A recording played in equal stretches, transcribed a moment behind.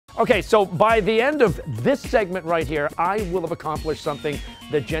Okay, so by the end of this segment right here, I will have accomplished something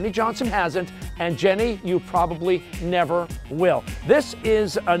that Jenny Johnson hasn't, and Jenny, you probably never will. This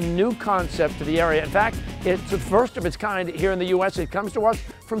is a new concept to the area. In fact, it's the first of its kind here in the US. It comes to us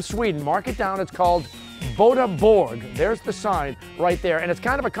from Sweden. Mark it down, it's called Boda Borg. There's the sign right there. And it's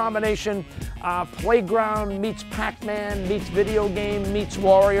kind of a combination, playground meets Pac-Man, meets video game, meets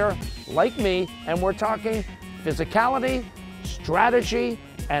warrior, like me. And we're talking physicality, strategy,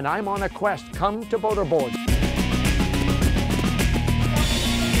 and I'm on a quest. Come to Boda Borg.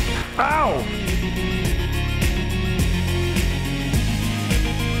 Ow!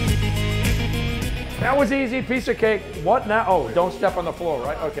 That was easy, piece of cake. What now? Oh, don't step on the floor,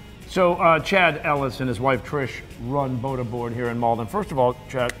 right? Okay. So Chad Ellis and his wife Trish run Boda Borg here in Malden. First of all,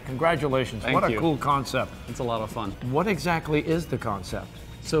 Chad, congratulations. Thank you. What a cool concept. It's a lot of fun. What exactly is the concept?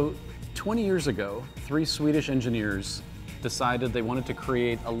 So 20 years ago, 3 Swedish engineers decided they wanted to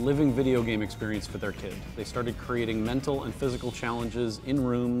create a living video game experience for their kid. They started creating mental and physical challenges in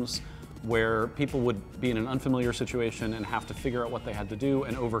rooms where people would be in an unfamiliar situation and have to figure out what they had to do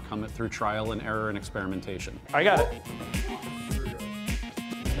and overcome it through trial and error and experimentation. I got it.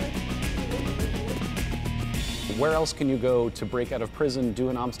 Where else can you go to break out of prison, do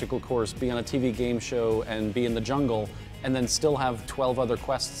an obstacle course, be on a TV game show, and be in the jungle, and then still have 12 other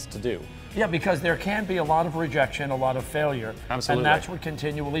quests to do? Yeah, because there can be a lot of rejection, a lot of failure. Absolutely. And that's what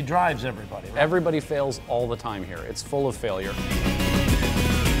continually drives everybody, right? Everybody fails all the time here. It's full of failure.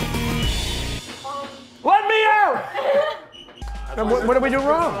 Let me out! And what did we do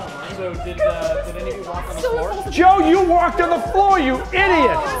wrong? So did any of you walk on the floor? Joe, you walked on the floor, you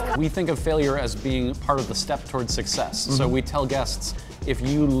idiot! We think of failure as being part of the step towards success. So we tell guests, if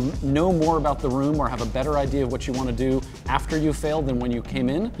you know more about the room or have a better idea of what you want to do after you failed than when you came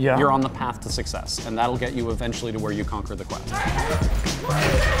in, you're on the path to success. And that'll get you eventually to where you conquer the quest.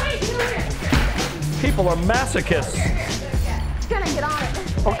 People are masochists. Gonna get on it.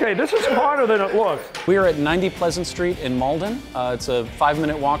 Okay, this is harder than it looks. We are at 90 Pleasant Street in Malden. It's a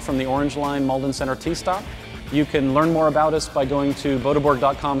 5-minute walk from the Orange Line Malden Center T-stop. You can learn more about us by going to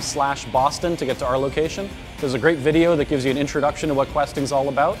bodaborg.com/Boston to get to our location. There's a great video that gives you an introduction to what questing's all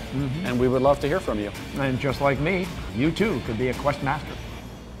about, and we would love to hear from you. And just like me, you too could be a quest master.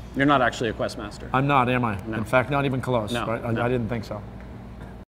 You're not actually a quest master. I'm not, am I? No. In fact, not even close. No, Right? no. I didn't think so.